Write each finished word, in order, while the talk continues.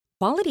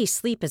Quality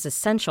sleep is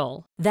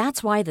essential.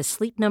 That's why the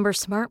Sleep Number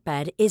Smart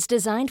Bed is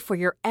designed for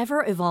your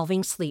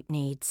ever-evolving sleep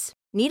needs.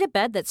 Need a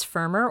bed that's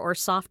firmer or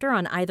softer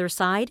on either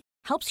side?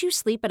 Helps you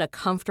sleep at a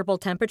comfortable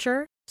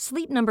temperature?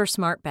 Sleep Number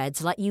Smart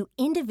Beds let you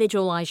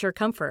individualize your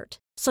comfort,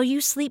 so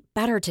you sleep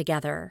better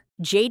together.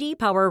 J.D.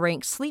 Power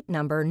ranks Sleep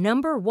Number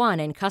number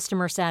 1 in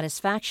customer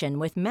satisfaction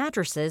with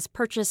mattresses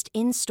purchased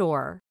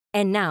in-store.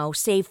 And now,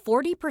 save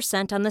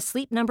 40% on the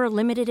Sleep Number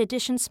Limited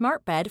Edition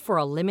Smart Bed for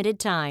a limited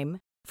time.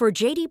 For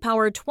J.D.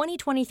 Power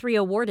 2023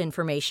 award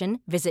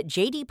information, visit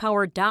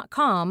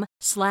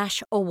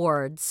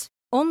jdpower.com/awards.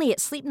 Only at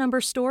Sleep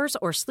Number stores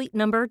or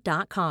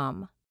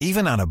sleepnumber.com.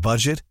 Even on a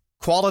budget,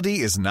 quality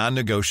is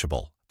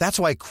non-negotiable. That's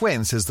why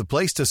Quince is the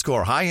place to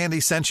score high-end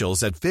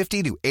essentials at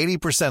 50 to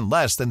 80%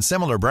 less than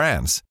similar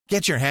brands.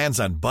 Get your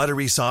hands on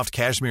buttery soft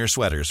cashmere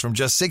sweaters from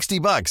just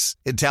 $60,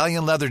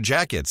 Italian leather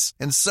jackets,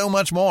 and so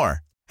much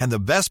more. And the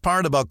best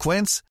part about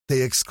Quince,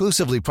 they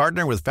exclusively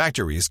partner with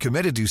factories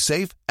committed to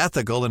safe,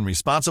 ethical, and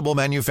responsible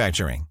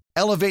manufacturing.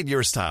 Elevate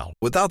your style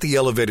without the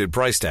elevated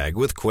price tag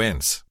with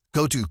Quince.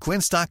 Go to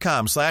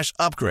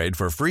quince.com/upgrade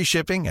for free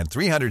shipping and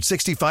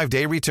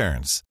 365-day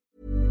returns.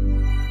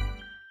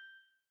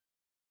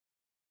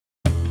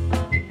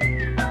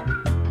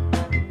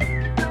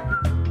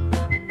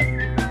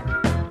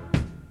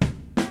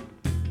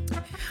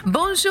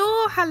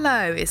 Bonjour,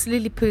 hello, it's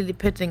Lily Pooley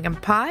Pudding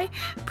and Pie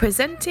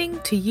presenting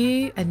to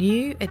you a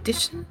new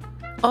edition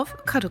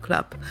of Cuddle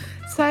Club.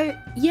 So,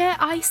 yeah,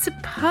 I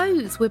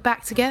suppose we're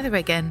back together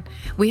again.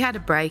 We had a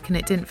break and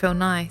it didn't feel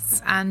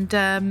nice. And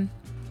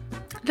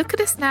look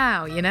at us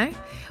now, you know.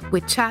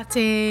 We're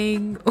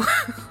chatting,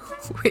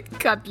 we're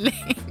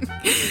cuddling.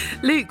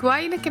 Luke, why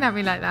are you looking at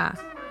me like that?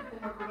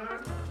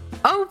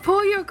 Oh,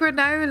 pour your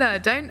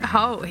granola. Don't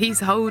hold. He's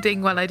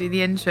holding while I do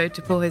the intro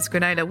to pour his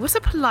granola. What a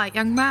polite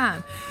young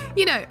man.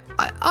 You know,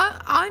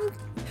 I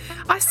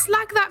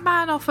slag that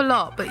man off a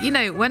lot, but you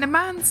know, when a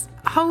man's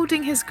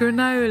holding his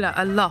granola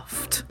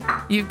aloft,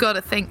 you've got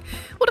to think,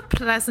 what a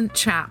pleasant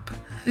chap.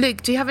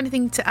 Luke, do you have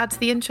anything to add to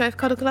the intro of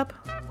Cuddle Club?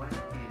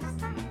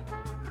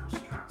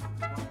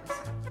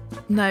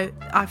 No,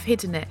 I've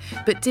hidden it.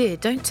 But dear,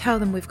 don't tell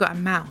them we've got a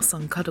mouse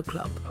on Cuddle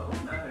Club. Oh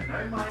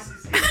no mice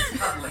is here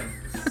cuddling.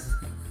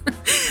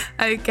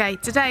 Okay,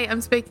 today I'm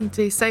speaking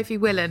to Sophie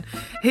Willan,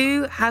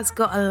 who has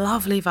got a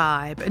lovely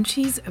vibe, and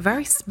she's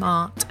very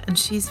smart and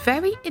she's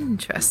very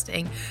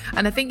interesting,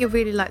 and I think you'll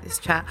really like this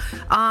chat.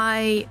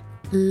 I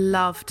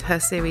loved her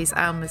series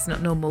Alma's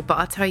Not Normal, but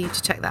I'll tell you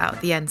to check that out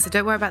at the end, so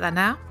don't worry about that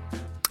now.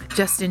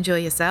 Just enjoy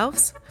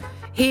yourselves.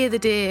 Hear the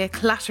deer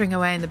clattering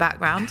away in the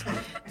background,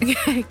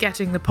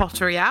 getting the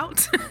pottery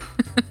out.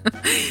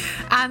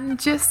 And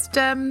just,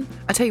 I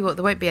tell you what,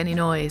 there won't be any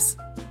noise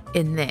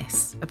in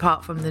this,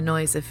 apart from the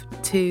noise of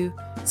two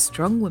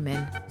strong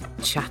women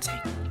chatting.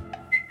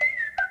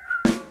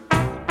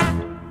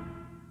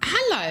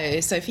 Hello,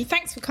 Sophie.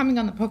 Thanks for coming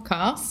on the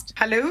podcast.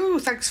 Hello,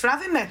 thanks for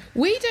having me.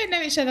 We don't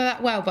know each other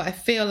that well, but I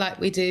feel like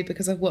we do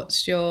because I've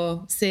watched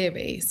your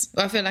series.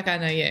 I feel like I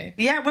know you.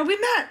 Yeah, well, we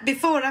met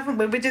before, haven't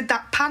we? We did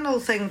that panel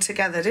thing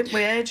together, didn't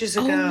we, ages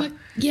ago?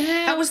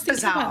 Yeah. That was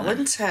bizarre,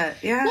 wasn't it?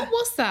 Yeah. What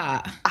was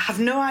that? I have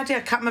no idea. I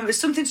can't remember. It's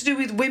something to do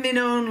with women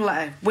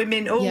only.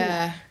 Women only.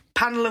 Yeah.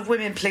 Panel of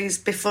women, please,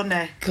 be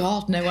funny.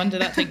 God, no wonder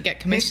that didn't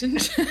get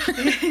commissioned.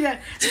 Yeah,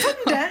 it's a fun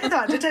day, though.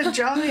 I did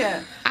enjoy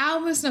it.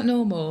 Alma's Not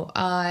Normal.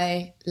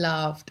 I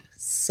loved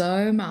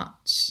so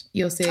much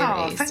your series.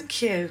 Oh,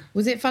 thank you.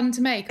 Was it fun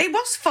to make? It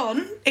was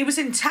fun. It was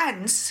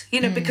intense,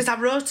 you know, because I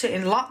wrote it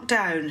in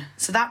lockdown.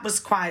 So that was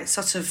quite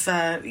sort of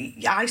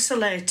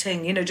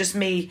isolating, you know, just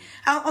me.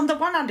 On the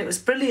one hand, it was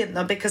brilliant,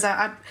 though, because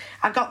I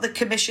got the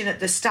commission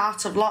at the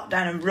start of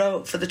lockdown and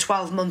wrote for the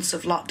 12 months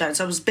of lockdown.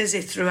 So I was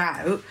busy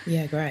throughout.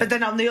 Yeah, great. But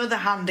then on the other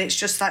hand, it's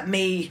just like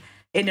me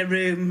in a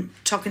room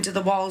talking to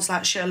the walls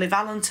like Shirley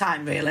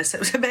Valentine, really. So it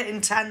was a bit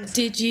intense.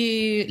 Did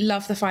you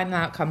love the final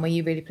outcome? Were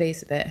you really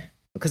pleased with it?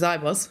 Because I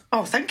was.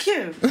 Oh, thank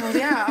you. Well,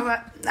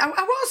 yeah,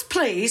 I was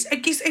pleased.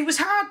 It was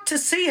hard to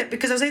see it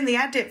because I was in the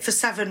edit for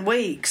 7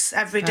 weeks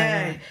every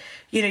day.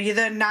 You know, you're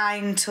there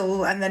 9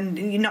 till, and then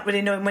you're not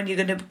really knowing when you're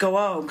going to go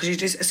home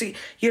because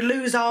you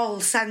lose all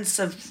sense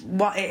of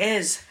what it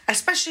is.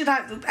 Especially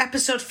like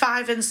episode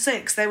 5 and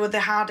 6, they were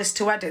the hardest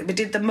to edit. We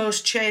did the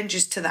most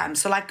changes to them.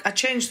 So like I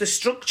changed the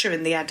structure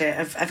in the edit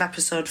of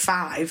episode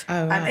 5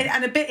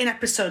 and a bit in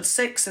episode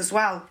 6 as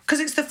well. Because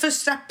it's the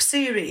first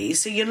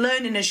series, so you're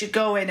learning as you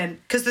go in, and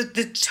because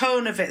the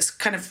tone of it's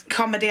kind of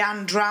comedy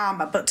and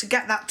drama, but to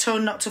get that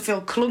tone not to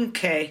feel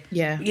clunky,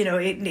 you know,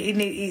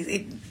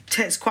 it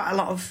takes quite a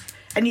lot of...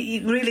 And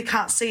you really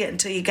can't see it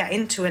until you get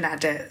into an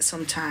edit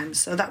sometimes.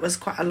 So that was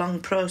quite a long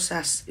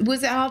process.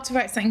 Was it hard to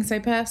write something so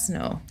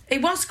personal?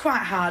 It was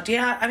quite hard,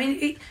 yeah. I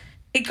mean,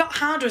 it got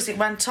harder as it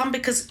went on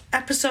because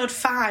episode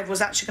 5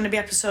 was actually going to be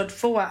episode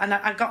 4, and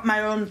I got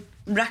my own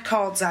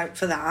records out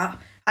for that.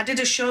 I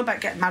did a show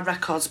about getting my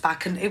records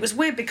back, and it was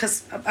weird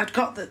because I'd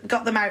got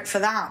them out for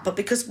that, but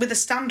because with a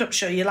stand-up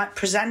show, you're like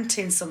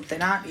presenting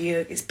something, aren't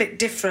you? It's a bit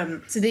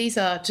different. So these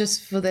are,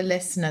 just for the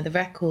listener, the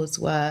records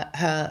were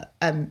her,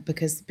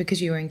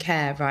 because you were in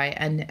care, right?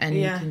 And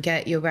you can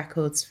get your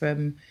records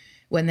from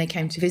when they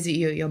came to visit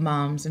you at your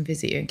mum's and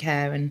visit you in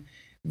care and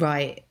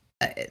write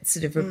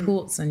sort of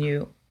reports on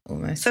you.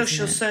 Almost,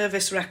 social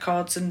service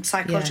records and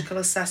psychological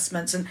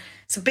assessments, and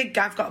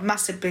I've got a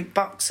massive big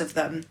box of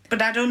them,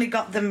 but I'd only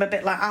got them a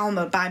bit like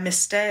Alma by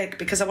mistake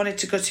because I wanted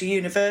to go to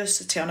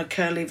university on a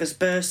care leavers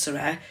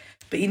bursary,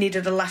 but you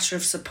needed a letter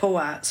of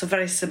support, so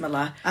very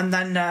similar. And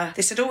then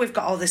they said, we've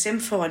got all this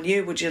info on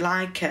you, would you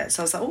like it?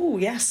 So I was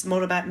like, yes,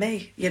 more about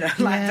me,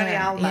 very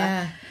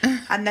Alma.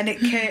 And then it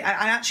came,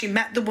 I actually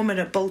met the woman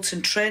at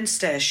Bolton train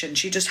station.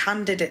 She just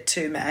handed it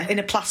to me in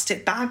a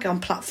plastic bag on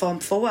platform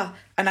 4.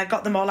 And I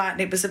got them all out,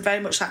 and it was very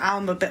much like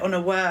Alma, a bit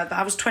unaware. But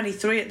I was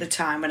 23 at the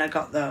time when I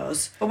got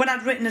those. But when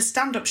I'd written a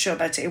stand-up show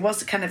about it, it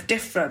was kind of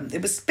different.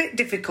 It was a bit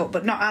difficult,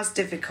 but not as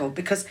difficult,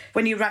 because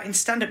when you're writing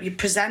stand-up, you're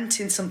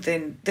presenting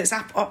something that's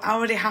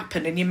already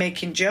happened and you're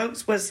making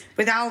jokes. Whereas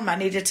with Alma, I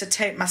needed to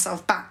take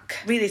myself back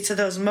really to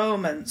those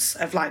moments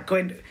of like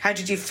going, how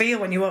did you feel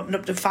when you opened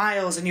up the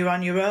files and you're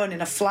on your own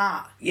in a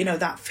flat,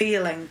 that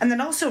feeling. And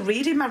then also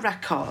reading my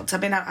records. I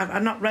mean,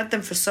 I've not read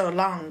them for so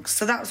long.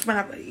 So that was when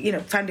I,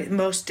 found it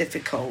most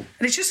difficult. And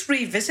it's just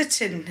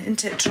revisiting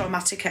into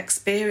traumatic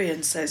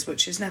experiences,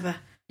 which is never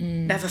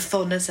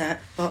fun, is it?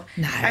 But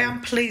no. I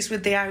am pleased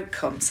with the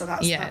outcome, so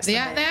that's the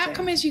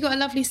outcome is you got a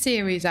lovely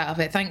series out of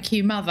it. Thank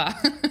you, Mother.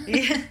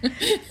 And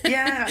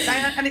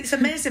it's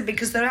amazing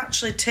because they're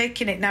actually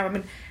taking it now. I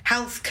mean,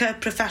 healthcare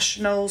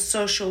professionals,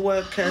 social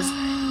workers,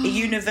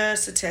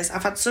 universities.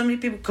 I've had so many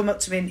people come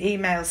up to me in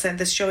emails saying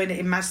they're showing it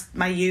in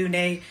my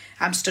uni.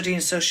 I'm studying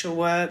social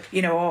work,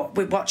 or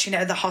we're watching it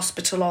at the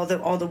hospital, or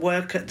the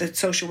work at the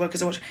social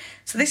workers are watching.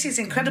 So this is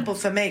incredible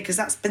for me because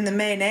that's been the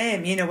main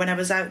aim, when I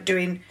was out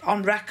doing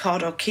on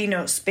record or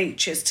keynote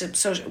speeches,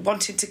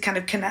 wanting to kind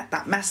of connect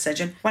that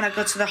message. And when I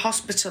go to the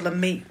hospital and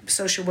meet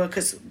social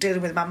workers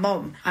dealing with my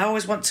mum, I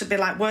always want to be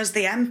like, where's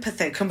the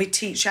empathy? Can we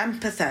teach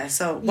empathy?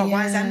 So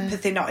why is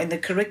empathy not in the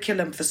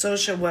curriculum for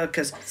social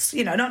workers?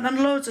 Not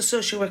loads of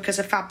social workers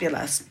are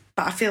fabulous.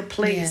 But I feel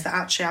pleased that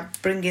actually I'm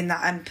bringing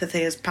that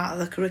empathy as part of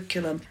the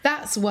curriculum.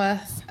 That's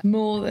worth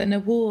more than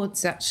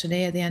awards,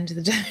 actually, at the end of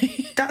the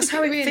day. That's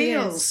how it really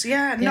feels,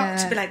 not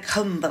to be like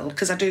humble,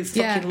 because I do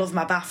fucking love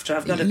my BAFTA,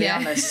 I've got to be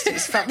honest.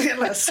 It's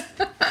fabulous.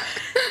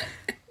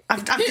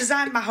 I've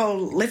designed my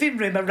whole living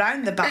room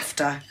around the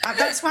BAFTA.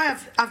 That's why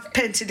I've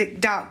painted it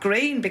dark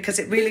green, because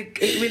it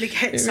really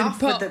hits off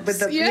pops. with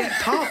the it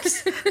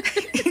pops.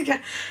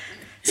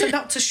 So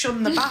not to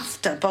shun the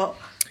BAFTA, but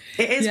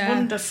it is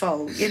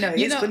wonderful,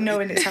 it's good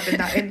knowing it's having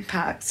that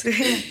impact.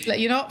 Like,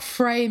 you're not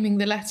framing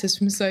the letters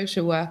from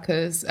social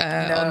workers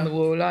on the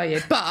wall, are you?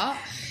 But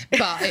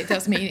it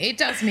does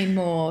mean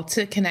more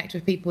to connect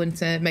with people and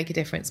to make a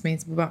difference.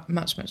 Means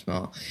much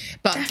more.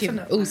 But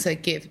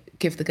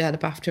give the girl a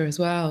BAFTA as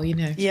well,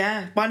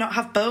 Yeah, why not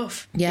have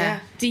both? Yeah.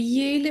 Do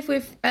you live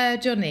with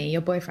Johnny,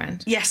 your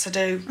boyfriend? Yes, I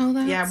do. Oh,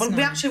 that's Well,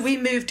 nice. we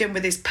moved in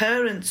with his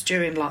parents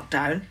during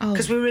lockdown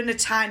because we were in a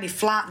tiny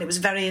flat and it was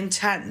very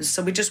intense.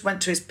 So we just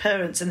went to his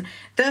parents, and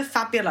they're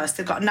fabulous.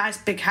 They've got a nice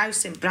big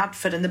house in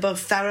Bradford, and they're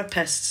both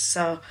therapists.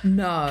 So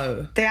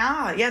no, they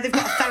are. Yeah, they've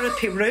got a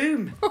therapy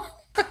room.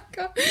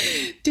 God.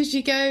 Did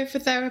you go for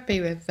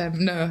therapy with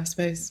them? No, I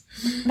suppose.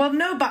 Well,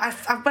 no, but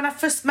when I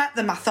first met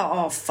them, I thought,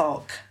 oh,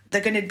 fuck.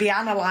 They're going to be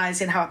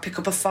analysing how I pick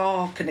up a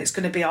fork and it's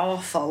going to be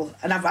awful.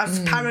 And I was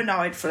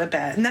paranoid for a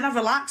bit. And then I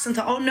relaxed and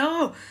thought, oh,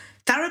 no,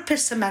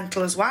 therapists are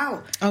mental as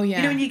well. Oh,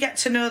 yeah. When you get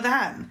to know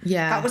them.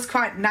 Yeah. That was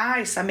quite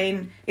nice. I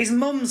mean, his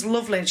mum's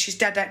lovely and she's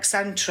dead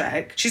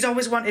eccentric. She's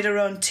always wanted her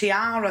own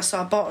tiara,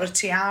 so I bought her a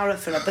tiara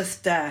for her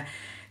birthday.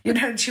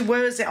 And she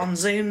wears it on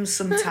Zoom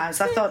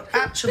sometimes. I thought,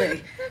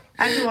 actually,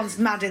 everyone's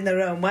mad in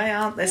their own way,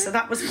 aren't they? So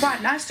that was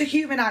quite nice to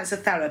humanise a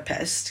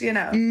therapist, How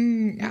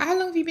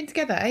long have you been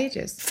together?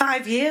 Ages?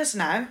 5 years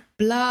now.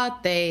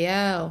 Bloody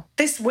hell.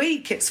 This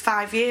week it's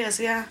 5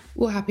 years, yeah.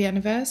 Well, happy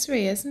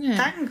anniversary, isn't it?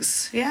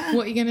 Thanks, yeah.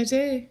 What are you going to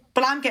do?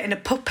 Well, I'm getting a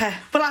puppy.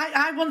 Well,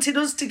 I wanted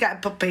us to get a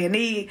puppy, and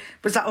he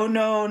was like, oh,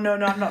 no,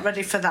 I'm not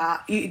ready for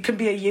that. It can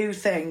be a you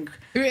thing.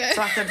 Yeah.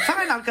 So I said,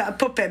 fine, I'll get a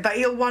puppy, but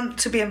he'll want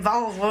to be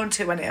involved, won't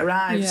he, when it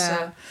arrives?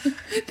 Yeah. So,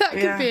 that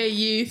could be a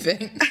you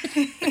thing.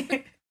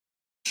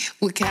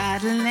 We're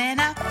cuddling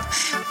up,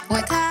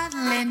 we're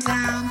cuddling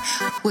down,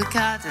 we're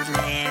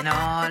cuddling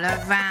all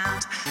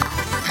around.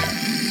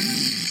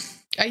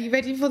 Are you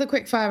ready for the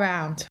quickfire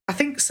round? I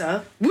think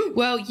so. Woo.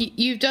 Well,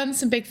 you've done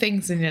some big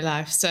things in your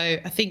life, so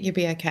I think you'll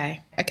be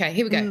okay. Okay,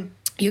 here we go.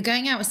 You're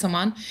going out with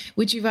someone.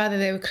 Would you rather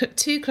they were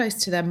too close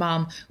to their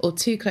mum or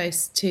too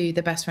close to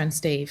their best friend,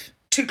 Steve?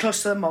 Too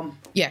close to the mum.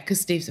 Yeah, because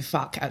Steve's a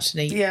fuck,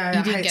 actually. Yeah,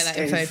 you didn't get that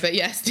Steve. info, but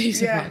yeah,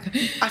 Steve's a fuck.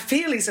 I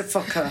feel he's a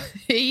fucker.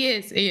 He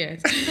is.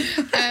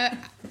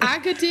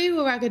 Agadoo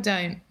or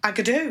Agadone?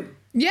 Agadoo.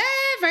 Yeah,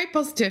 very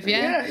positive,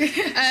 yeah.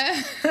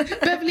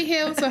 Beverly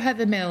Hills or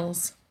Heather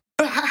Mills?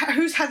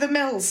 Who's Heather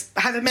Mills?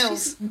 Heather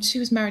Mills. She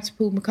was married to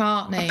Paul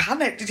McCartney.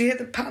 Panic. Did you hear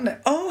the panic?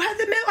 Oh,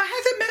 Heather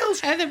Mills.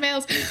 Heather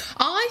Mills.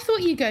 I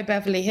thought you'd go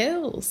Beverly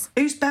Hills.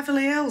 Who's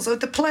Beverly Hills? Oh,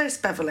 the place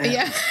Beverly Hills.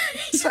 Yeah.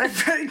 So I'm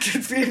very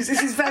confused.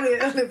 This is very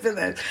early for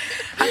this.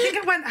 I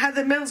think I went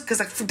Heather Mills because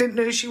I didn't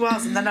know who she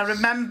was, and then I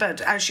remembered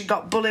how she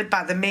got bullied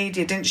by the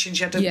media, didn't she? And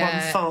she had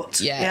one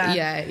foot.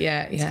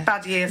 Yeah. It's a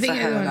bad year for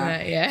her.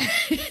 That. Yeah.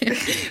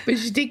 But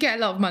she did get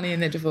a lot of money in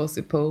the divorce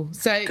with Paul.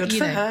 So good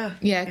for her.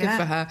 Yeah, good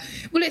for her.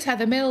 Well, it's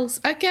Heather Mills.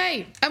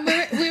 Okay, and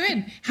we're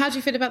in. How do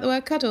you feel about the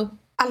word cuddle?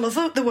 I love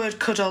the word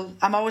cuddle.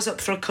 I'm always up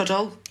for a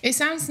cuddle. It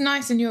sounds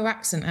nice in your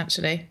accent,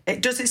 actually.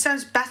 It does. It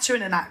sounds better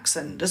in an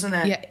accent, doesn't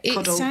it? Yeah, it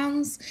cuddle.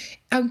 sounds...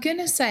 I'm going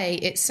to say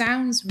it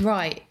sounds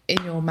right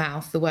in your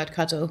mouth, the word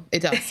cuddle.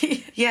 It does.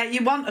 Yeah,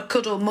 you want a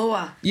cuddle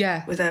more.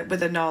 Yeah. With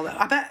a Northern.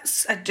 I bet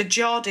the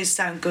Geordies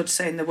sound good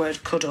saying the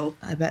word cuddle.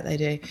 I bet they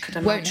do.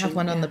 imagine, Won't have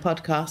one on the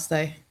podcast,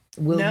 though.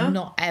 Will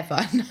not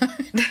ever. No,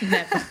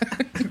 never.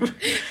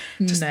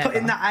 Just never.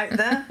 putting that out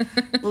there.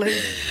 Lou,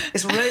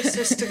 it's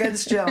racist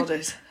against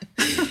Geordies.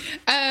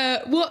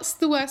 What's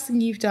the worst thing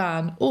you've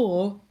done,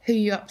 or who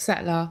you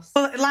upset last?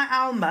 Well, like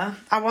Alma,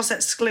 I was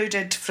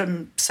excluded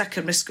from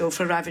secondary school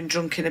for arriving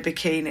drunk in a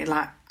bikini,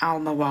 like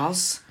Alma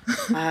was.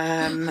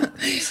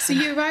 So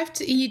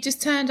you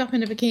just turned up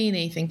in a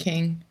bikini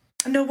thinking...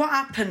 No, what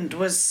happened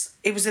was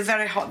it was a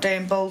very hot day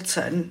in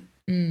Bolton.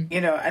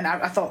 You know, and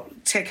I thought,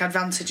 take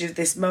advantage of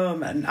this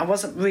moment.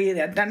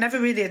 I never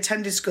really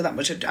attended school that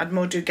much. I'd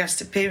more do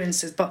guest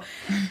appearances. But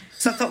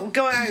so I thought, we'll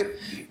go out.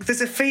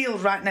 There's a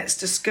field right next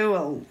to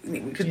school.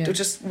 We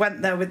just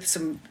went there with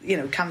some,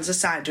 cans of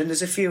cider, and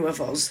there's a few of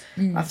us.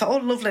 I thought,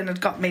 oh, lovely, and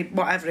had got me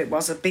whatever it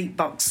was, a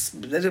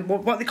beatbox,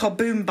 what they call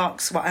boom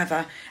box,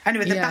 whatever.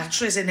 Anyway, the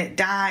batteries in it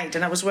died,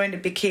 and I was wearing a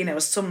bikini, I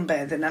was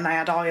sunbathing, and I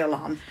had oil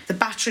on. The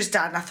batteries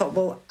died, and I thought,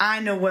 well, I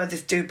know where they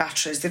do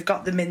batteries. They've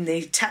got them in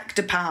the tech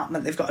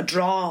department. They've got a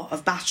drawer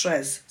of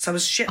batteries. So I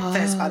was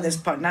shit-faced by this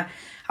point. Now,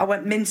 I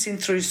went mincing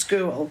through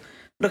school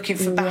looking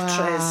for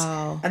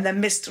batteries, and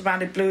then Mr.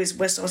 Randy blew his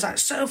whistle. I was like,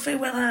 Sophie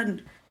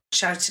Willan,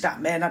 shouted at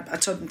me, and I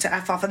told him to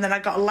F off. And then I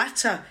got a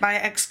letter. My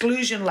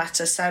exclusion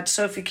letter said,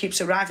 Sophie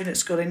keeps arriving at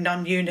school in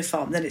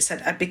non-uniform. Then it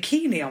said a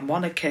bikini on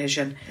one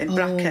occasion in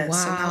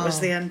brackets, and that was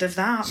the end of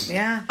that.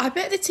 Yeah. I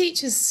bet the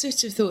teachers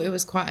sort of thought it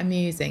was quite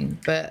amusing,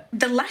 but...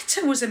 The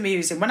letter was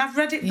amusing. When I've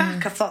read it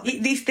back, I thought,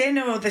 they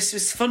know this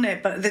was funny,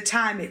 but at the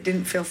time it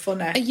didn't feel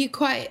funny. Are you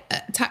quite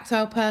a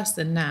tactile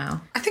person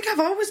now? I think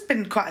I've always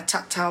been quite a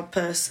tactile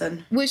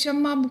person. Was your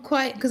mum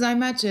quite... Because I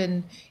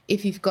imagine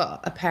if you've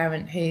got a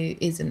parent who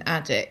is an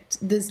addict,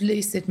 there's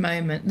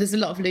a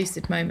lot of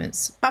lucid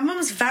moments. My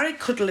mum's a very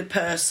cuddly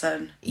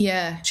person.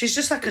 Yeah. She's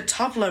just like a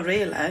toddler,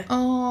 really.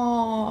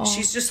 Oh.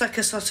 She's just like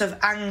a sort of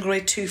angry,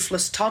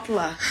 toothless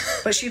toddler.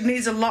 But she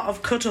needs a lot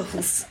of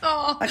cuddles.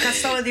 Oh. Like I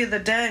saw her the other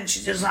day, and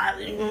she's just like...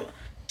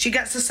 She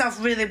gets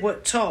herself really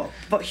worked up,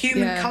 but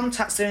human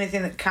contact's the only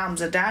thing that calms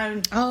her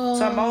down. Oh.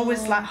 So I'm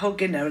always like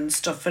hugging her and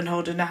stuff and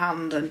holding her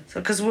hand. And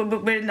because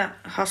we're in the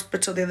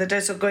hospital the other day,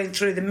 so going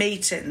through the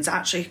meetings,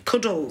 actually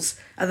cuddles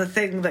are the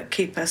thing that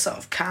keep her sort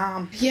of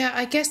calm. Yeah,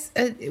 I guess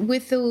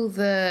with all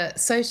the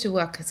social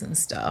workers and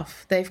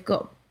stuff, they've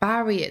got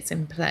barriers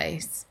in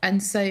place.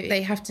 And so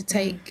they have to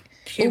take...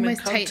 Human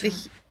take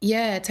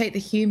the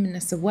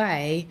humanness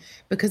away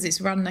because it's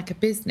run like a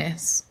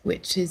business,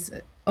 which is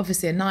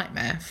obviously a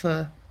nightmare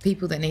for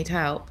people that need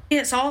help. Yeah,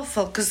 it's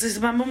awful because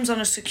my mum's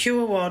on a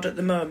secure ward at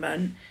the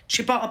moment.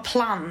 She bought a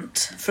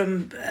plant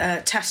from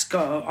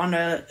Tesco on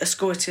a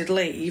escorted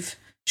leave.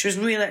 She was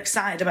really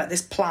excited about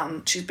this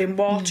plant. She's been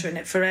watering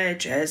it for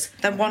ages.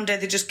 Then one day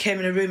they just came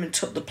in a room and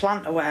took the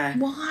plant away.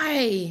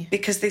 Why?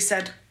 Because they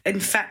said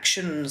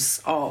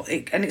infections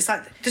and it's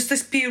like just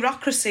this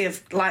bureaucracy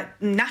of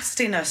like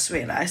nastiness,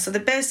 really. So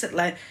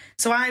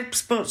so I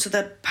spoke to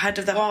the head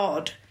of the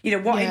ward.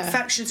 What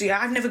infections do you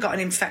have? I've never got an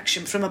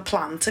infection from a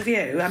plant, have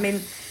you? I mean,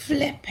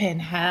 flipping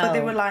hell. But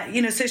they were like,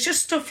 so it's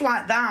just stuff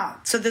like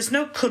that. So there's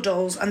no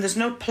cuddles and there's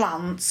no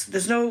plants,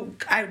 there's no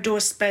outdoor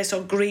space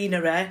or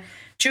greenery.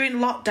 During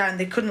lockdown,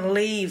 they couldn't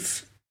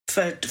leave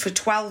for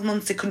 12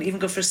 months. They couldn't even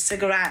go for a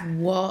cigarette.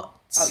 What?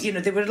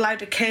 They were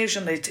allowed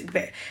occasionally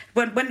to...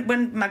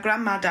 When my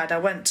grandma died, I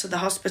went to the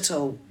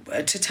hospital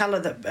to tell her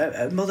that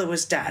her mother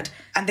was dead,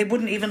 and they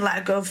wouldn't even let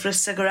her go for a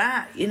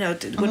cigarette,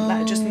 wouldn't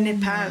let her just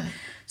nip out.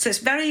 So it's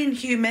very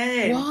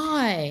inhumane.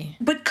 Why?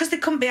 But because they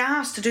couldn't be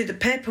asked to do the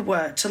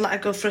paperwork to let her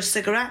go for a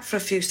cigarette for a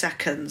few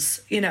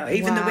seconds,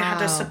 even though we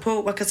had a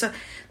support worker. So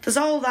there's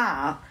all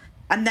that.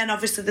 And then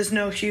obviously there's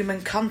no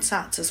human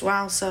contact as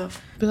well. So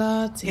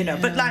bloody hell.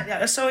 But like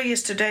I saw her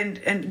yesterday,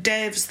 and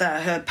Dave's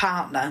there, her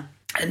partner.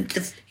 And,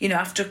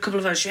 after a couple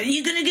of hours, she went, "Are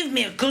you going to give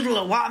me a cuddle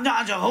or what? I've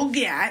not had a hug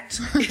yet."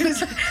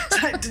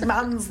 It's like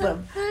demands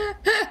them.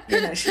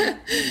 And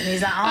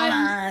he's like, all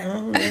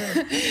right.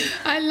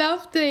 I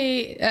love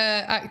the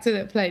actor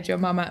that played your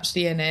mum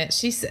actually in it.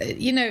 She's,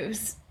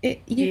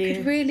 You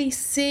could really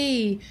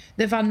see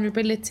the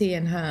vulnerability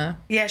in her.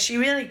 Yeah, she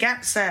really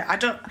gets it.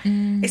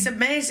 It's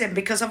amazing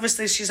because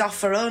obviously she's off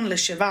her own,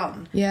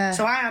 Siobhan. Yeah.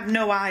 So I had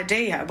no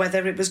idea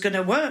whether it was going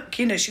to work.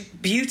 You know, she's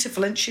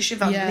beautiful, isn't she,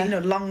 Siobhan? Yeah. You know,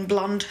 long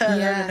blonde hair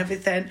Yeah. and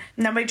everything.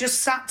 And then we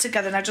just sat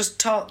together and I just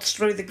talked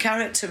through the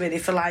character really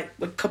for like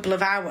a couple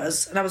of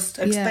hours. And I was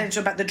explaining to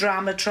her about the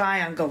drama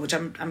triangle, which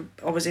I'm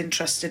always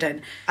interested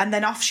in. And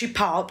then off she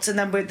popped. And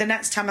then the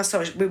next time I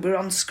saw her, we were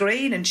on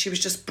screen and she was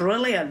just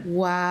brilliant.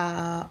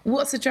 Wow.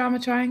 What's a drama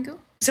triangle?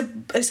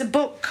 It's a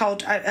book called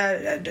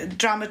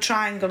Drama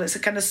Triangle. It's a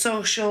kind of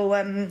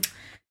social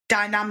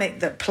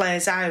dynamic that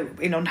plays out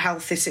in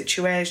unhealthy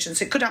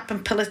situations. It could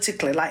happen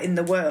politically, like in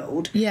the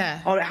world,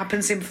 or it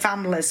happens in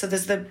families. So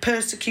there's the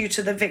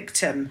persecutor, the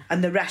victim,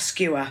 and the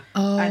rescuer.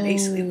 And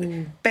it's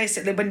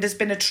basically when there's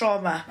been a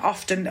trauma,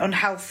 often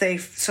unhealthy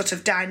sort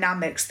of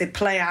dynamics, they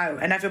play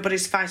out and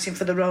everybody's fighting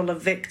for the role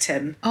of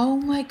victim. Oh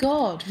my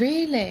God,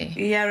 really?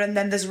 Yeah, and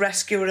then there's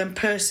rescuer and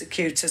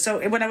persecutor.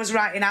 So when I was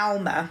writing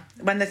Alma,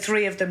 when the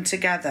three of them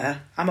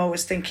together, I'm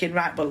always thinking,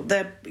 right, well,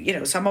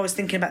 so I'm always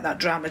thinking about that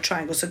drama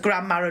triangle. So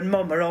grandma and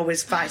mum are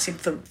always fighting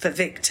for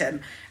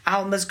victim.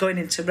 Alma's going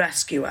into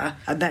rescuer.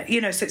 And then,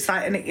 so it's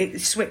like, and it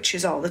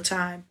switches all the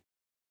time.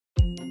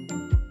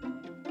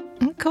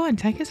 Go on,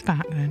 take us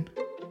back then.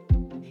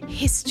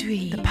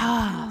 History, the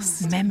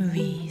past,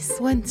 memories.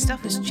 When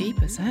stuff was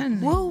cheaper,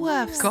 certainly.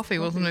 Woolworths. Coffee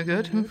wasn't a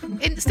good.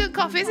 Instant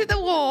coffee, is it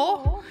the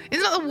war?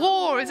 It's not the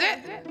war, is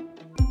it?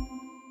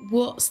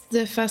 What's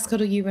the first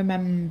cuddle you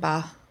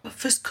remember? The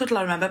first cuddle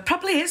I remember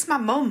probably is my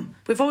mum.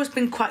 We've always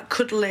been quite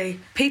cuddly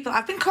people.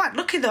 I've been quite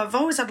lucky though. I've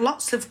always had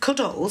lots of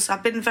cuddles.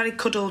 I've been a very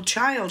cuddled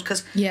child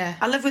because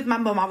I live with my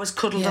mum. I was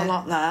cuddled a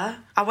lot there.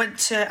 I went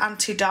to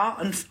Auntie Dot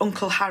and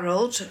Uncle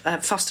Harold,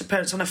 foster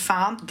parents on a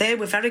farm. They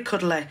were very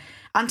cuddly.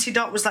 Auntie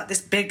Dot was like this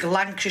big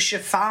Lancashire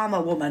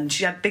farmer woman.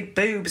 She had big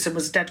boobs and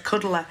was dead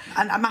cuddly.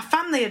 And my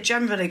family are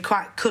generally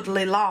quite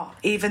cuddly lot,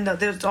 even though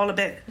there's all a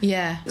bit...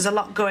 There's a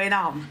lot going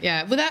on.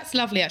 Yeah, well, that's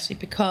lovely, actually,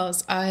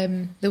 because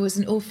there was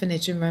an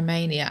orphanage in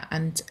Romania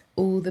and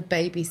all the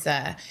babies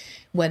there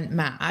went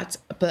mad,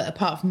 but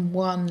apart from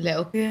one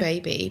little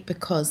baby,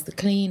 because the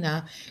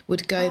cleaner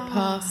would go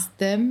past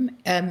them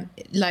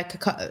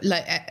like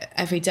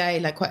every day,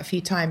 like quite a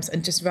few times,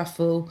 and just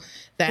ruffle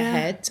their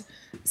head.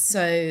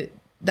 So...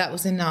 that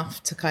was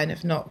enough to kind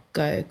of not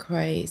go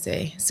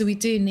crazy. So we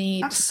do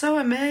need... That's so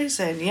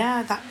amazing,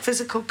 that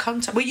physical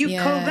contact. Well, you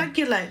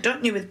co-regulate,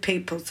 don't you, with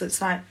people? So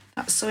it's like,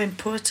 that's so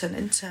important,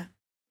 isn't it?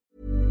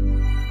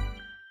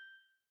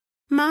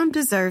 Mom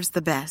deserves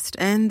the best,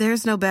 and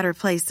there's no better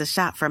place to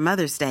shop for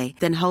Mother's Day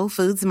than Whole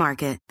Foods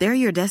Market. They're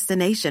your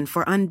destination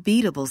for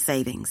unbeatable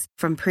savings,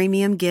 from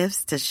premium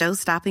gifts to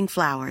show-stopping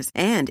flowers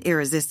and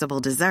irresistible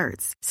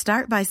desserts.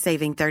 Start by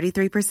saving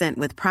 33%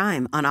 with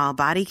Prime on all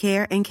body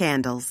care and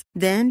candles.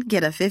 Then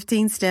get a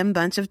 15-stem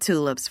bunch of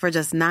tulips for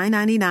just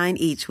 $9.99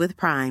 each with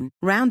Prime.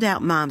 Round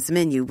out Mom's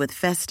menu with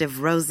festive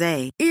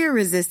rosé,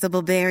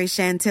 irresistible berry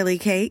chantilly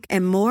cake,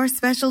 and more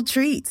special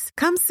treats.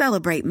 Come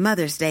celebrate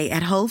Mother's Day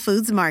at Whole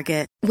Foods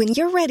Market. When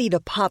you're ready to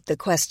pop the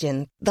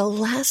question, the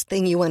last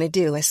thing you want to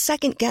do is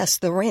second-guess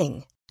the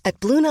ring.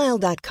 At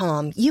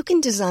BlueNile.com, you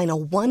can design a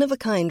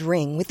one-of-a-kind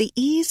ring with the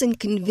ease and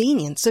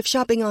convenience of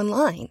shopping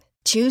online.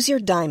 Choose your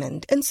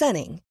diamond and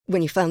setting.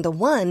 When you find the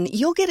one,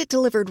 you'll get it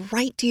delivered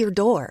right to your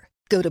door.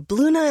 Go to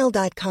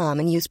BlueNile.com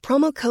and use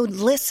promo code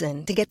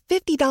LISTEN to get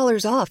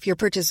 $50 off your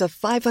purchase of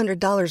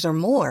 $500 or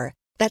more.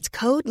 That's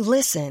code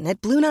LISTEN at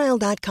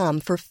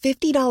BlueNile.com for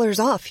 $50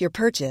 off your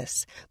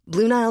purchase.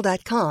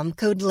 BlueNile.com,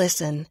 code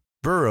LISTEN.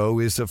 Burrow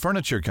is a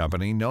furniture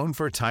company known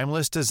for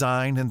timeless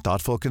design and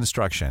thoughtful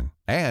construction,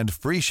 and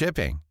free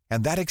shipping,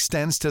 and that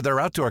extends to their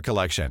outdoor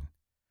collection.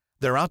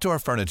 Their outdoor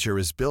furniture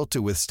is built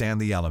to withstand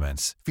the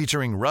elements,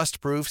 featuring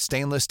rust-proof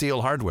stainless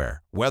steel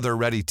hardware,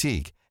 weather-ready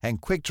teak, and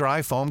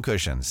quick-dry foam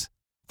cushions.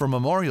 For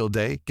Memorial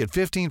Day, get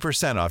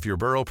 15% off your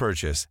Burrow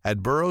purchase at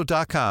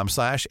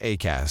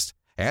burrow.com/ACAST,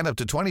 and up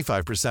to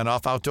 25%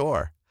 off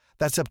outdoor.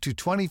 That's up to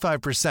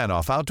 25%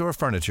 off outdoor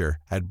furniture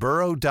at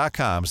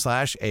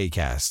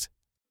burrow.com/ACAST.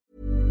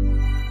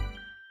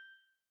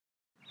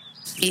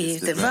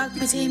 If the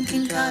rugby team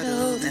can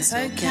cuddle, then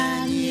so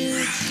can you.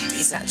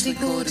 It's actually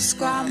called a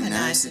scrum, and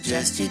I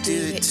suggest you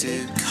do it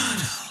too.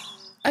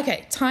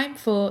 Okay, time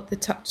for the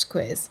touch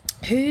quiz.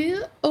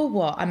 Who or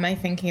what am I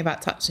thinking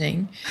about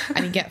touching?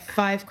 And you get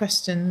 5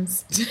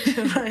 questions.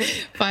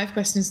 5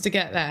 questions to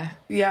get there.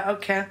 Yeah,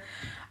 okay.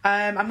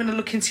 I'm going to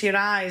look into your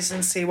eyes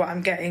and see what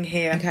I'm getting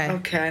here.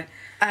 Okay.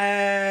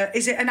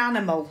 Is it an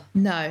animal?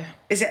 No.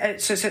 Is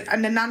it so it's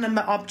an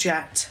inanimate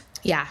object?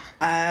 Yeah.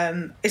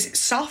 Is it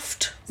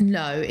soft?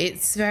 No,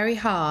 it's very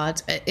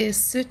hard. It's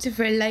sort of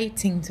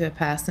relating to a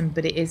person,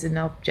 but it is an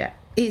object.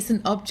 It's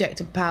an object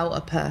about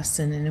a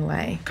person in a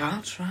way.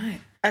 God,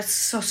 right. A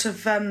sort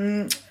of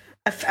a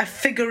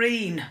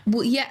figurine.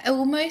 Well, yeah,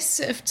 almost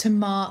sort of to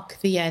mark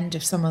the end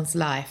of someone's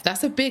life.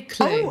 That's a big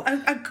clue.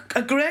 Oh,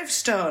 a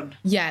gravestone.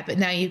 Yeah, but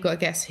now you've got to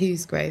guess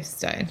whose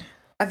gravestone.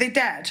 Are they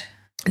dead?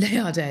 They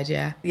are dead,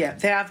 yeah. Yeah,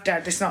 they have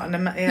died. It's not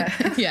an...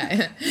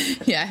 Yeah.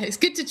 yeah, it's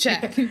good to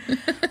check.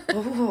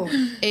 Oh.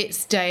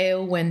 It's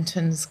Dale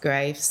Winton's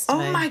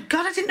gravestone. Oh, my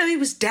God, I didn't know he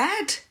was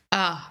dead.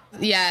 Ah,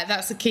 yeah,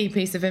 that's a key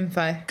piece of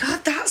info.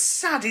 God, that's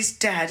sad. He's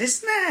dead,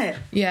 isn't it?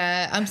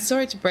 Yeah, I'm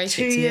sorry to break it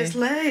to you. 2 years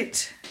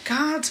late.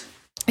 God.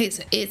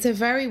 It's a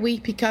very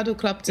weepy cuddle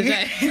club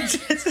today.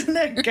 Isn't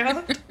it,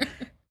 God?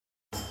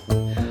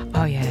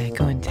 Oh, yeah,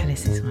 go on, tell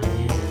us this one,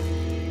 yeah.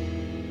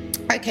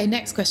 Okay,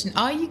 next question.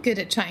 Are you good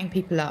at chatting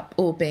people up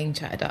or being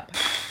chatted up?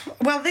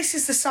 Well, this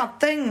is the sad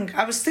thing.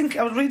 I was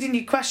reading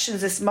your questions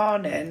this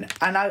morning,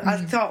 and I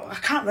thought, I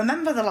can't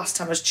remember the last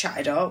time I was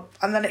chatted up,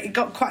 and then it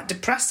got quite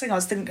depressing. I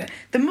was thinking,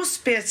 there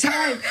must be a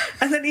time.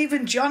 And then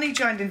even Johnny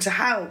joined in to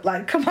help.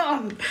 Like, come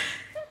on.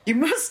 You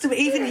must have.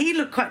 Even he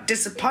looked quite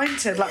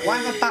disappointed. Like, why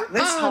have I backed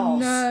this horse? Oh,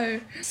 no.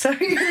 So,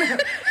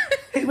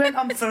 it went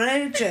on for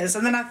ages.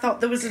 And then I thought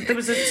there was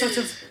a sort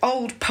of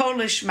old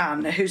Polish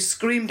man who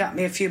screamed at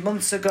me a few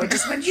months ago,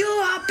 just went, "You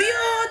are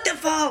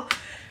beautiful."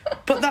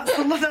 But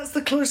that's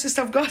the closest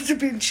I've got to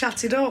being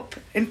chatted up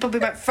in probably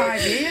about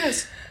 5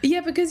 years.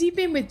 Yeah, because you've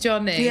been with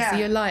Johnny, so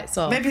your light's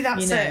off. Maybe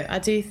that's it. I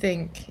do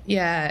think,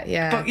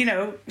 yeah.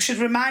 But, should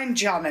remind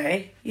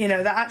Johnny,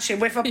 that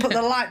actually, if I put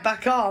the light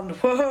back on,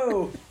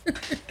 whoa,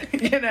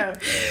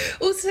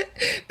 Also,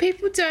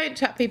 people don't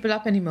chat people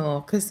up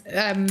anymore because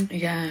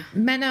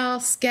men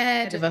are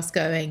scared of us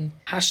going.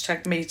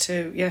 #me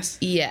too, yes.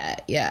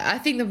 Yeah. I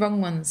think the wrong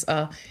ones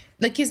are...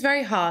 Like, it's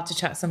very hard to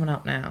chat someone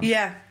up now.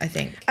 Yeah. I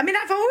think. I mean,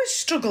 I've always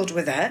struggled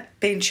with it,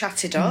 being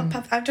chatted up.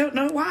 I don't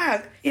know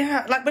why.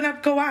 Like when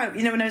I'd go out,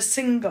 when I was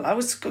single, I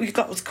was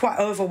quite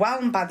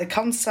overwhelmed by the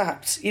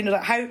concept.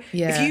 Like how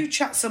if you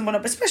chat someone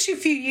up, especially a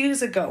few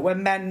years ago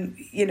when men,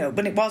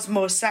 when it was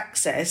more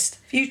sexist,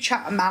 if you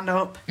chat a man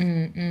up,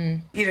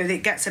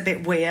 it gets a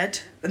bit weird.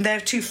 And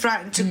they're too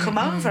frightened to come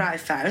over, I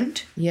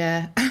found.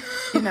 Yeah. I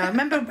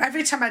remember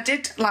every time I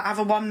did, have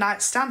a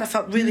one-night stand, I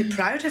felt really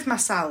proud of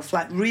myself,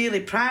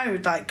 really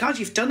proud. Like, God,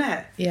 you've done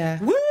it. Yeah.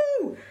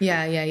 Woo!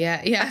 Yeah.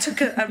 I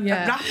took a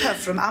rapper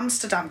from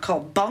Amsterdam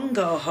called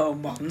Bongo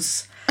home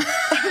once.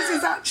 That was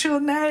his actual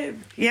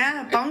name.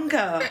 Yeah,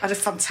 Bongo. I had a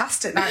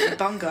fantastic night with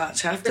Bongo,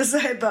 actually, I have to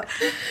say. But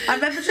I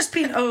remember just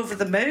being over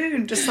the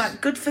moon, just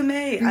good for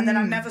me. And then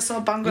I never saw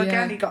Bongo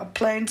again. He got a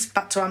plane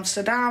back to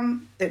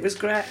Amsterdam. It was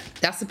great.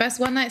 That's the best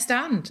one-night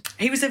stand.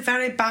 He was a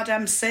very bad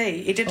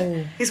MC. He did.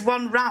 His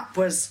one rap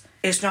was,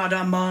 "It's not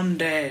a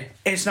Monday,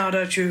 it's not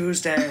a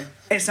Tuesday,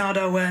 it's not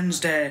a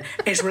Wednesday,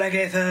 it's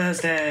Reggae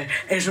Thursday,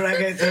 it's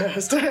Reggae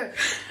Thursday."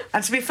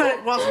 And to be fair,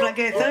 it was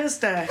Reggae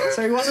Thursday,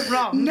 so he wasn't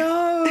wrong.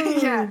 No.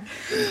 Yeah.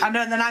 And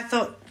then I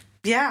thought,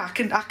 I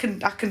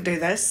can do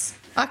this.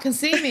 I can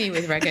see me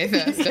with Reggae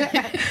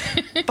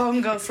Thursday.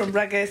 Bongo from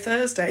Reggae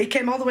Thursday. He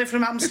came all the way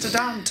from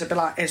Amsterdam to be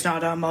like, "It's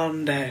not a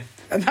Monday."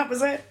 And that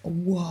was it.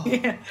 Whoa.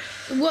 Yeah.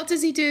 What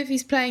does he do if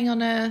he's playing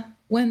on a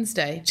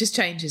Wednesday? Just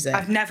changes it.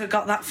 I've never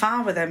got that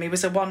far with him. He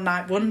was a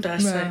one-night wonder,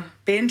 so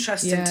be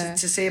interesting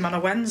to see him on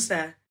a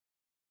Wednesday.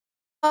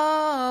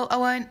 Oh, I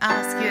won't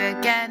ask you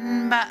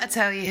again, but I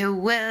tell you who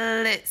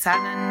will. It's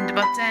Alan de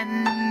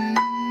Botton.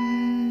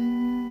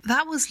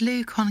 That was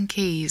Luke on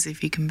keys,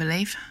 if you can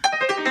believe.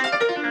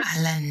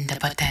 Alan de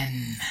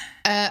Botton.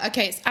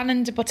 Okay, it's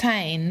Alan de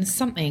Botton.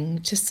 Something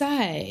to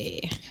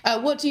say.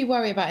 What do you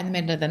worry about in the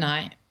middle of the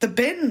night? The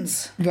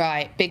bins.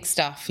 Right, big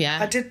stuff, yeah.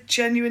 I did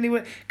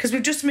genuinely... Because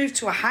we've just moved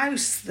to a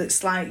house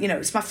that's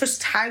it's my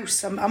first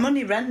house. I'm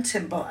only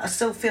renting, but I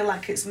still feel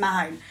like it's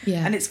mine.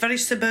 Yeah. And it's very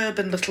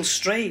suburban little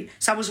street.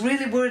 So I was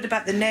really worried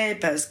about the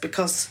neighbours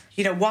because,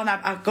 one,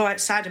 I'd go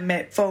outside and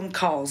make phone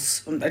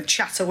calls and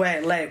chat away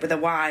late with a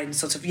wine,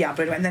 sort of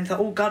yabbering. And then thought,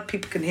 oh, God,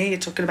 people can hear you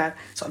talking about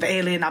sort of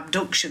alien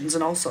abductions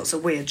and all sorts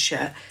of weird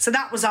shit. So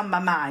that was on my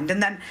mind.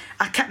 And then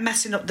I kept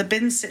messing up the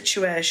bin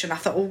situation. I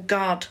thought, oh,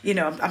 God,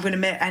 I'm going to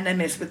make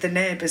enemies with the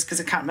neighbours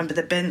because I can't remember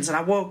the bins. And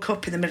I woke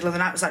up in the middle of the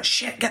night, I was like,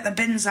 shit, get the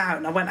bins out.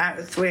 And I went out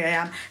at 3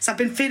 a.m. So I've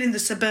been feeling the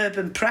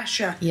suburban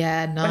pressure.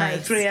 Yeah, nice. Went out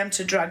at 3 a.m.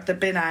 to drag the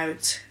bin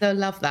out. They'll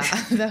love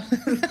that.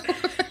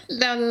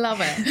 They'll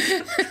love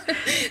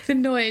it. The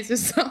noise of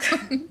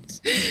someone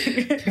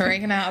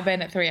bringing out a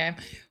bin at 3 a.m.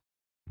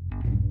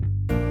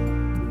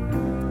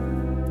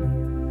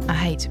 I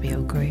hate to be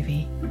all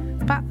groovy,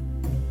 but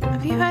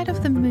have you heard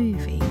of the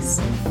movies?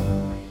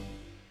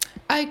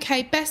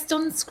 Okay, best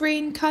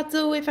on-screen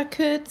cuddle, if I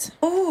could.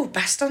 Oh,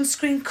 best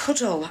on-screen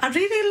cuddle. I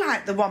really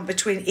like the one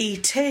between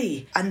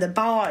E.T. and the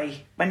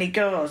boy when he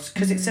goes,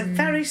 because it's a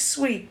very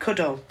sweet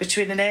cuddle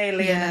between an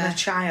alien and a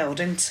child,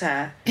 isn't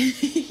it?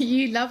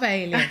 You love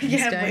aliens,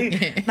 don't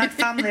you? My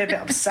family are a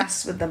bit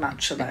obsessed with them,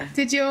 actually.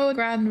 Did your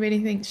gran really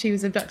think she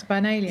was abducted by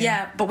an alien?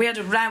 Yeah, but we had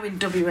a row in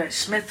W.H.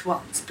 Smith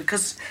once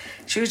because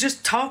she was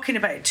just talking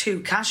about it too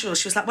casual.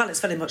 She was like, well,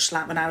 it's very much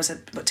like when I was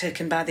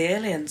taken by the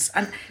aliens.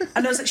 And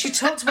I was like, she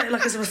talked about it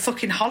like it was a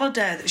fucking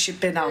holiday that she'd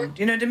been on.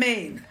 You know what I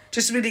mean?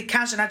 Just really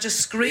casual. And I just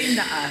screamed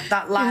at her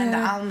that line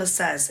that Alma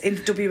says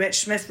in W.H.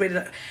 Smith.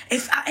 Really,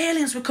 if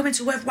aliens were coming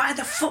to Earth, why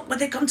the fuck would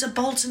they come to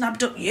Bolton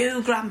abduct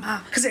you, Grandma?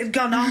 Because it had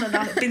gone on and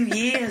on. It'd been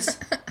years.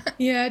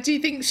 Yeah, do you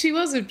think she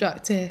was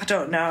abducted? I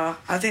don't know.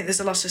 I think there's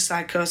a lot of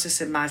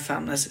psychosis in my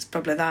family, so it's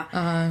probably that.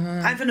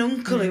 I have an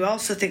uncle who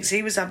also thinks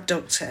he was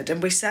abducted,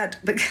 and he said,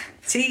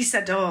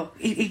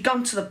 he'd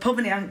gone to the pub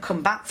and he hadn't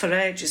come back for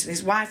ages, and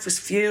his wife was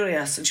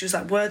furious, and she was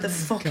like, where the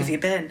fuck have you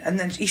been? And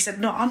then he said,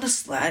 no,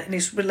 honestly, and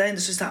he's relaying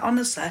this, he was like,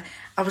 honestly,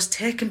 I was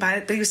taken by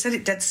it, but he said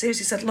it dead serious.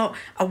 He said, look,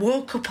 I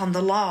woke up on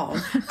the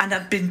lawn and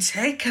I'd been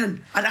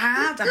taken. And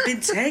I'd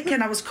been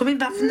taken. I was coming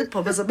back from the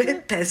pub, I was a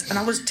bit pissed, and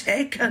I was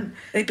taken.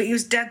 But he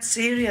was dead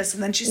serious.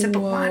 And then she said,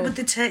 but why would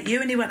they take you?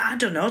 And he went, I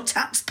don't know,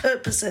 tax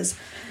purposes.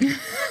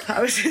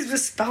 That was his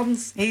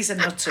response. He's a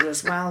nutter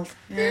as well.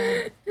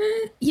 Yeah.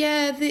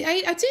 Yeah,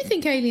 I do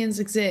think aliens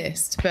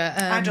exist,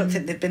 but... I don't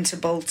think they've been to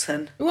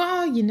Bolton.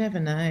 Well, you never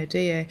know, do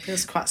you?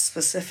 Feels quite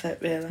specific,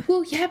 really.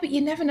 Well, yeah, but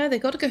you never know.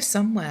 They've got to go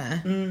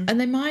somewhere.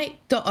 And they might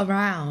dot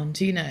around,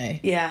 you know.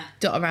 Yeah.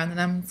 Dot around the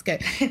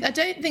landscape. I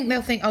don't think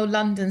they'll think, oh,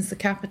 London's the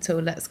capital,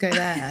 let's go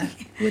there.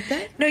 Would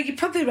they? No, you're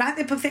probably right.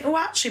 They probably think, oh,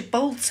 actually,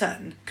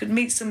 Bolton could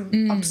meet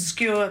some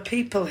obscure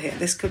people here.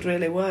 This could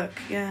really work,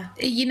 yeah.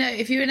 You know,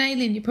 if you're an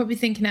alien, you're probably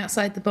thinking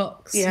outside the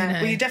box. Yeah, you know?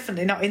 well, you're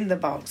definitely not in the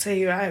box. Here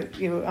you're out.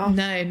 You're off.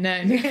 No.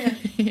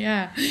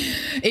 Yeah.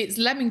 It's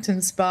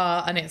Leamington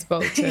Spa and it's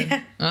Bolton.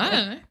 Yeah. I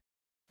don't know.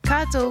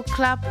 Cuddle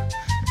Club.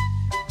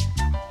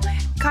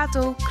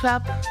 Cuddle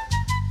Club.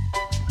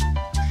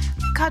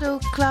 Cuddle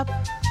Club.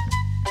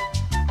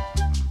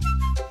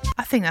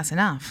 I think that's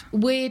enough.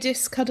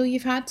 Weirdest cuddle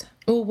you've had?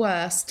 Or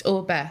worst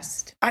or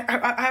best?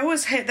 I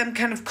always hate them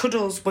kind of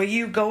cuddles where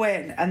you go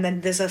in and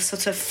then there's a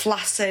sort of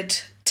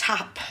flaccid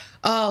tap.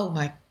 Oh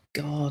my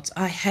God,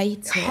 I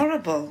hate it.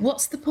 Horrible.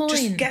 What's the point?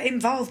 Just get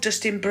involved,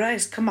 just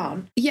embrace, come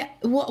on. Yeah,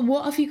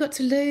 what have you got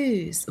to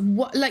lose?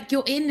 What, like,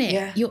 you're in it.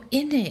 Yeah. You're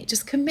in it.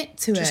 Just commit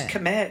to it. Just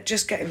commit,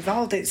 just get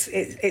involved. It's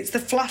the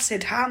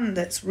flaccid hand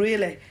that's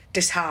really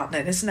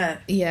disheartening, isn't it?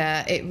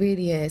 Yeah, it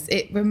really is.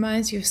 It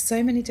reminds you of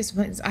so many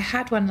disappointments. I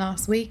had one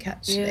last week,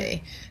 actually. Yeah.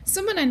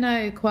 Someone I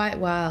know quite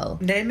well.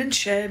 Name and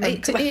shame.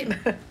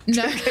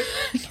 No,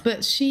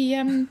 but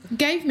she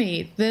gave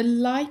me the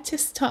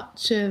lightest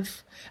touch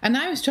of... And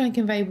I was trying to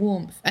convey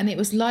warmth, and it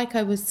was like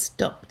I was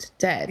stopped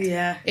dead.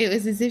 Yeah. It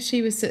was as if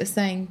she was sort of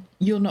saying,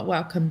 you're not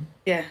welcome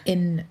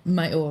in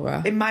my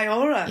aura. In my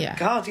aura? Yeah.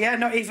 God, yeah,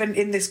 not even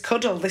in this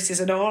cuddle. This is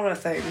an aura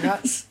thing.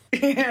 That's...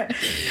 yeah.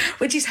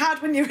 Which is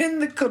hard when you're in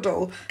the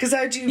cuddle, because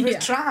how do you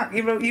retract?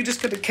 You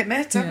just got to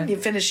commit, haven't you?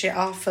 Finish it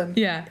off. And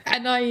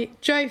I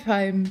drove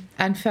home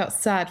and felt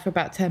sad for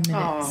about 10 minutes.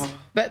 Oh.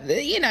 But,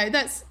 you know,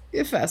 that's...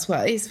 It's first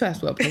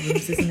world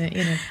problems, isn't it?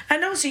 You know.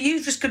 And also,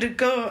 you've just got to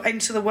go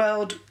into the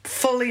world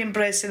fully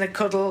embracing a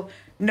cuddle,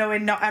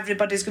 knowing not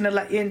everybody's going to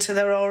let you into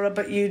their aura,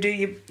 but you do.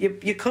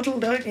 You cuddle,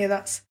 don't you?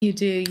 You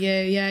do,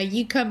 yeah.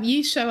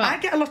 You show up. I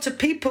get a lot of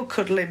people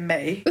cuddling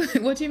me.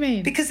 What do you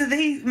mean? Because of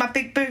my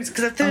big boobs.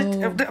 Because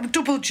I'm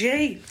double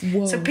G.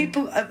 Whoa. So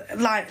people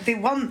they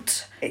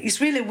want.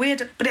 It's really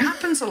weird, but it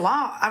happens a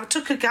lot. I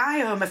took a guy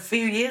home a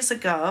few years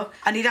ago,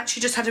 and he'd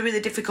actually just had a really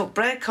difficult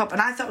breakup,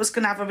 and I thought I was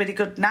going to have a really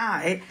good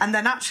night. And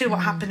then actually what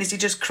happened is he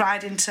just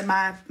cried into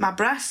my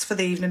breast for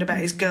the evening about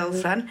his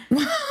girlfriend.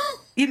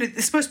 You know,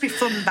 they're supposed to be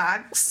fun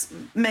bags,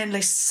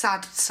 mainly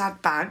sad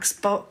bags.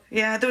 But,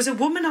 yeah, there was a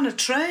woman on a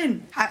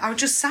train. I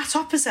just sat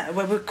opposite her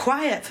where we were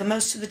quiet for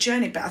most of the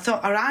journey, but I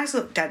thought her eyes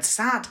looked dead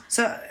sad.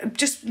 So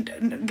just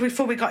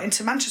before we got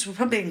into Manchester, we were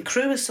probably in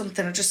Crewe or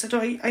something. I just said, oh,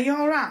 are you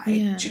all right?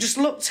 Yeah. She just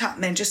looked at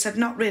me and just said,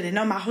 not really.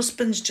 No, my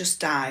husband's just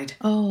died.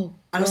 Oh,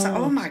 I was like,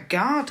 oh my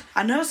God.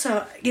 I know,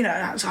 so, you know,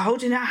 I was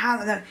holding her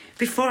hand, and then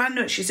before I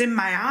knew it, she's in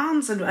my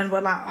arms, and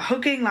we're like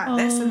hugging like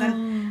this. And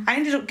then I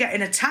ended up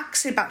getting a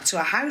taxi back to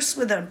her house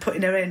with her and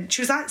putting her in.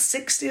 She was like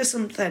 60 or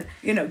something,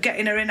 you know,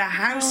 getting her in her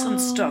house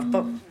and stuff.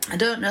 But I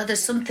don't know,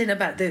 there's something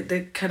about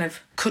the kind of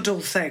cuddle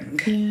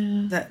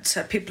thing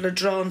that people are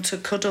drawn to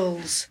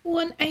cuddles.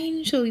 One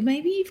angel.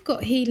 Maybe you've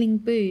got healing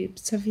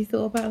boobs. Have you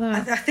thought about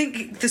that? I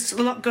think there's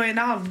a lot going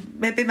on.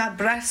 Maybe my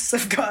breasts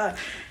have got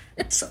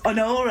an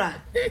aura.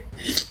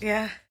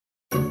 Yeah.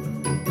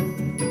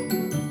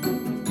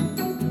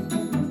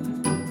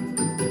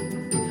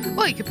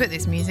 Well, you could put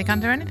this music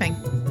under anything.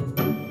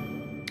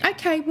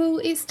 Okay, well,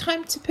 it's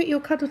time to put your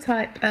cuddle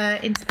type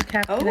into the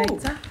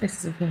calculator.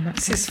 This is a warm-up.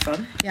 This is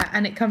fun. Yeah,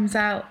 and it comes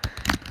out...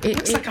 It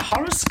looks like a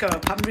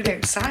horoscope. I'm really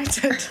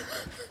excited.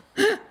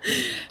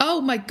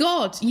 Oh my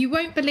God, you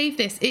won't believe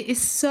this. It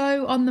is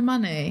so on the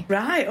money.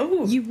 Right,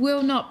 oh. You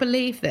will not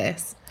believe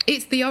this.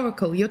 It's the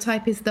Oracle. Your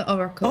type is the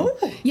Oracle.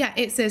 Oh. Yeah,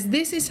 it says,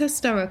 this is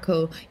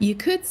historical. You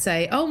could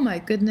say, oh my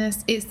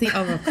goodness, it's the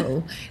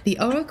Oracle. The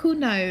Oracle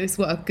knows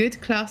what a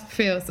good clasp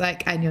feels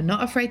like, and you're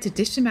not afraid to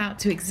dish them out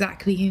to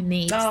exactly who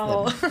needs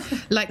them.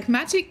 Like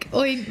magic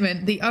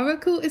ointment, the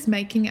Oracle is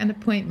making an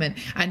appointment,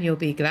 and you'll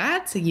be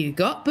glad you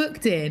got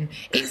booked in.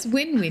 It's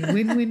win-win,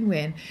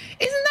 win-win-win.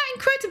 Isn't that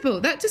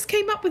incredible? That just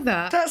came up with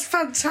that. That's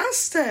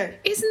fantastic.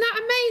 Isn't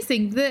that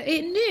amazing that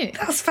it knew?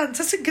 That's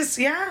fantastic, because,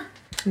 yeah.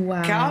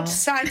 Wow. God,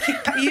 psychic.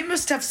 You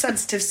must have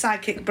sensitive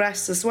psychic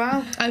breasts as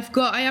well.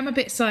 I am a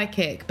bit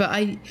psychic, but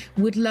I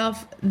would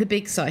love the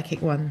big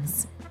psychic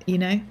ones, you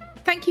know?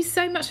 Thank you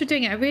so much for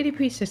doing it. I really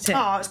appreciate it.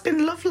 Oh, it's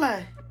been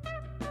lovely.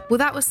 Well,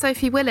 that was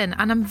Sophie Willan,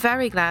 and I'm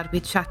very glad we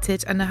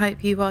chatted, and I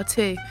hope you are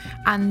too.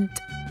 And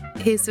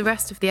here's the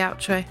rest of the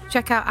outro.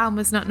 Check out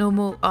Alma's Not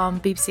Normal on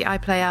BBC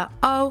iPlayer.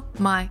 Oh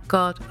my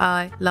God,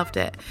 I loved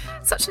it.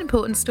 Such an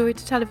important story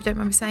to tell, if you don't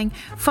mind me saying.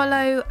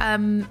 Follow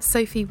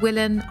Sophie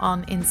Willan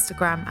on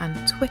Instagram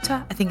and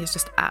Twitter. I think it's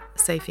just at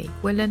Sophie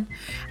Willan.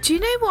 Do you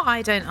know what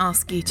I don't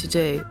ask you to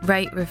do?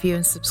 Rate, review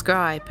and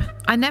subscribe.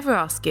 I never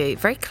ask you.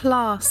 Very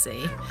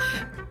classy.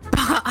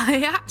 But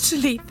I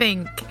actually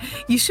think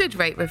you should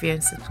rate, review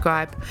and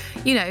subscribe.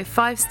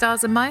 5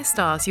 stars are my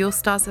stars, your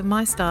stars are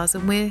my stars,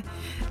 and we're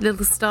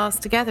little stars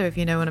together, if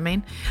you know what I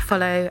mean.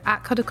 Follow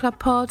at Cuddle Club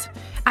Pod.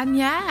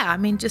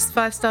 And just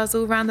 5 stars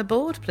all around the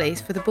board, please,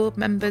 for the board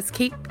members.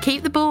 Keep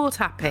the board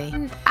happy.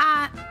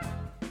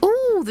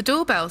 The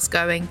doorbell's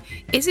going.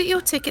 Is it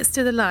your tickets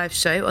to the live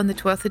show on the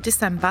 12th of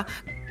December?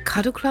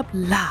 Cuddle Club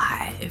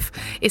Live.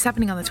 It's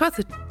happening on the 12th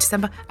of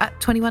December at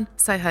 21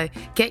 Soho.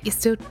 Get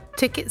your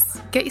tickets.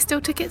 Get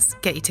your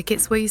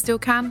tickets where you still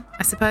can,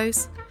 I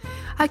suppose.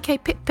 Okay,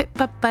 pip, pip,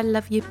 pop, I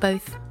love you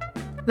both.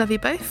 Love you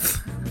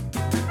both.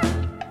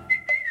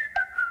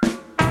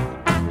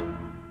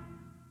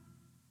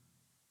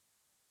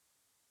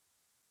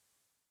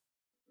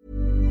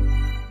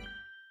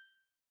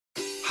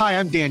 Hi,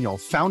 I'm Daniel,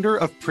 founder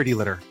of Pretty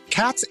Litter.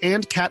 Cats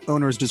and cat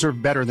owners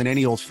deserve better than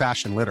any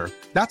old-fashioned litter.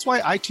 That's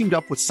why I teamed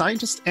up with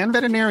scientists and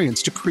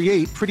veterinarians to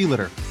create Pretty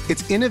Litter.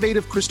 Its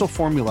innovative crystal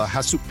formula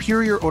has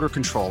superior odor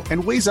control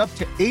and weighs up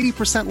to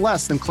 80%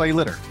 less than clay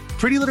litter.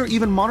 Pretty Litter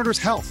even monitors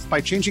health by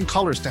changing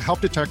colors to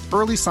help detect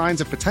early signs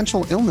of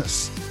potential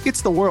illness.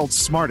 It's the world's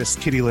smartest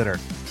kitty litter.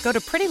 Go to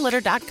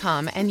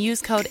prettylitter.com and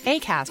use code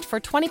ACAST for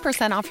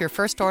 20% off your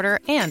first order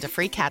and a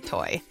free cat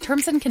toy.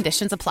 Terms and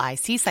conditions apply.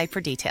 See site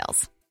for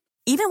details.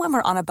 Even when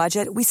we're on a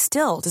budget, we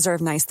still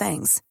deserve nice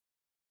things.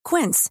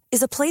 Quince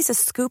is a place to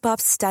scoop up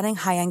stunning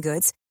high-end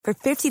goods for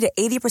 50 to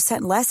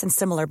 80% less than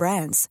similar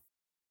brands.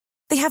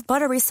 They have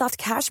buttery soft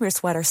cashmere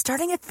sweaters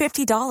starting at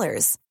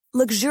 $50,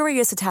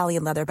 luxurious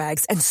Italian leather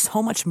bags, and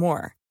so much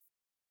more.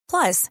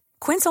 Plus,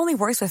 Quince only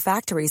works with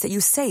factories that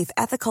use safe,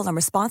 ethical, and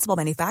responsible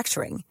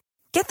manufacturing.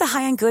 Get the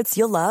high-end goods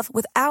you'll love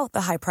without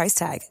the high price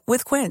tag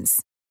with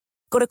Quince.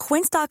 Go to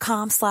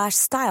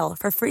quince.com/style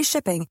for free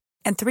shipping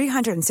and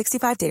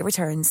 365-day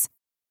returns.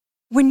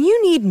 When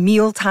you need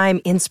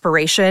mealtime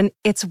inspiration,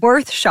 it's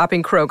worth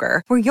shopping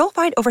Kroger, where you'll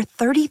find over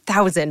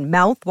 30,000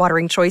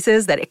 mouth-watering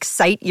choices that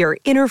excite your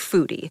inner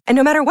foodie. And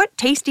no matter what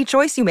tasty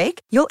choice you make,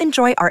 you'll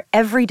enjoy our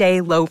everyday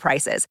low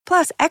prices,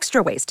 plus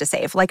extra ways to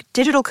save, like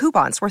digital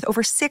coupons worth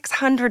over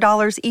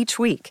 $600 each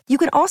week. You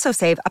can also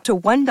save up to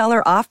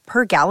 $1 off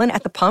per gallon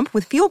at the pump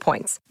with fuel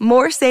points.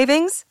 More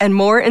savings and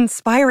more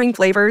inspiring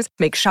flavors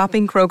make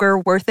shopping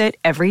Kroger worth it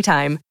every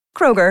time.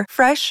 Kroger,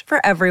 fresh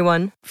for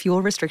everyone.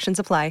 Fuel restrictions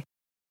apply.